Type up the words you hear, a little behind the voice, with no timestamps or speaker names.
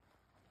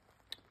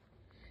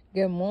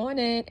Good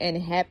morning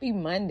and happy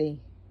Monday.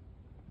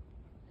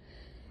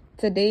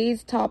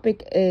 Today's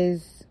topic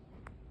is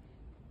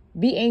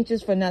be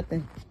anxious for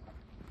nothing.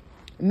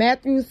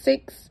 Matthew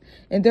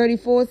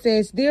 6:34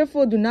 says,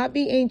 "Therefore do not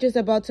be anxious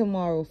about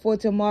tomorrow, for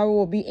tomorrow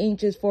will be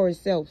anxious for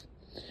itself."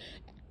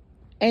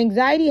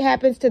 Anxiety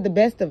happens to the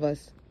best of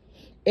us.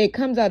 It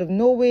comes out of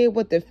nowhere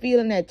with the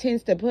feeling that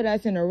tends to put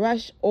us in a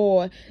rush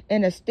or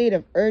in a state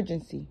of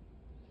urgency.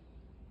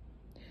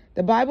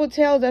 The Bible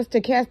tells us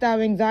to cast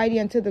our anxiety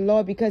unto the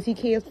Lord because He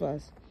cares for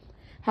us.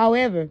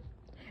 However,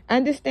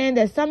 understand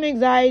that some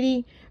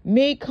anxiety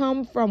may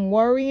come from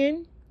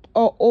worrying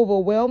or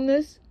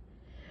overwhelmness,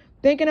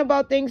 thinking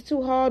about things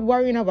too hard,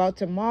 worrying about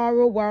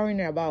tomorrow, worrying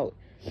about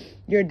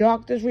your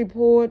doctor's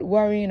report,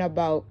 worrying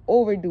about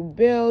overdue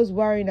bills,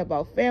 worrying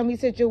about family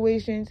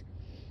situations.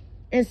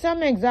 And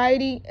some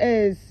anxiety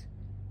is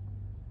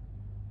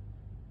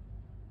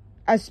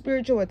a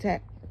spiritual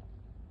attack.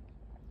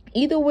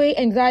 Either way,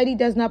 anxiety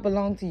does not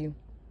belong to you.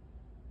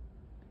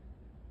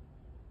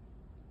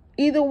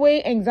 Either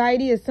way,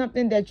 anxiety is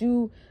something that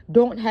you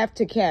don't have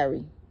to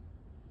carry.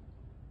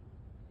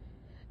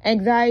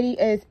 Anxiety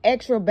is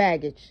extra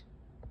baggage.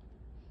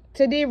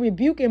 Today,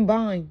 rebuke and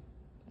bind.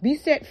 Be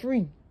set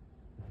free.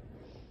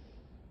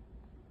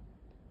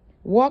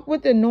 Walk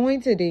with the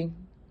knowing today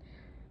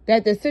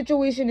that the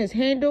situation is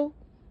handled,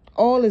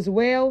 all is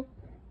well,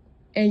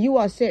 and you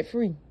are set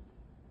free.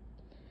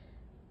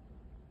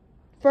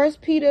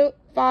 1 Peter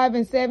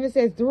 5:7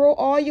 says, "Throw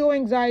all your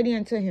anxiety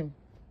unto Him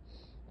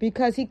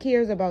because He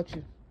cares about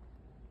you."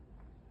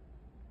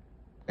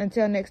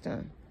 Until next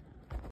time.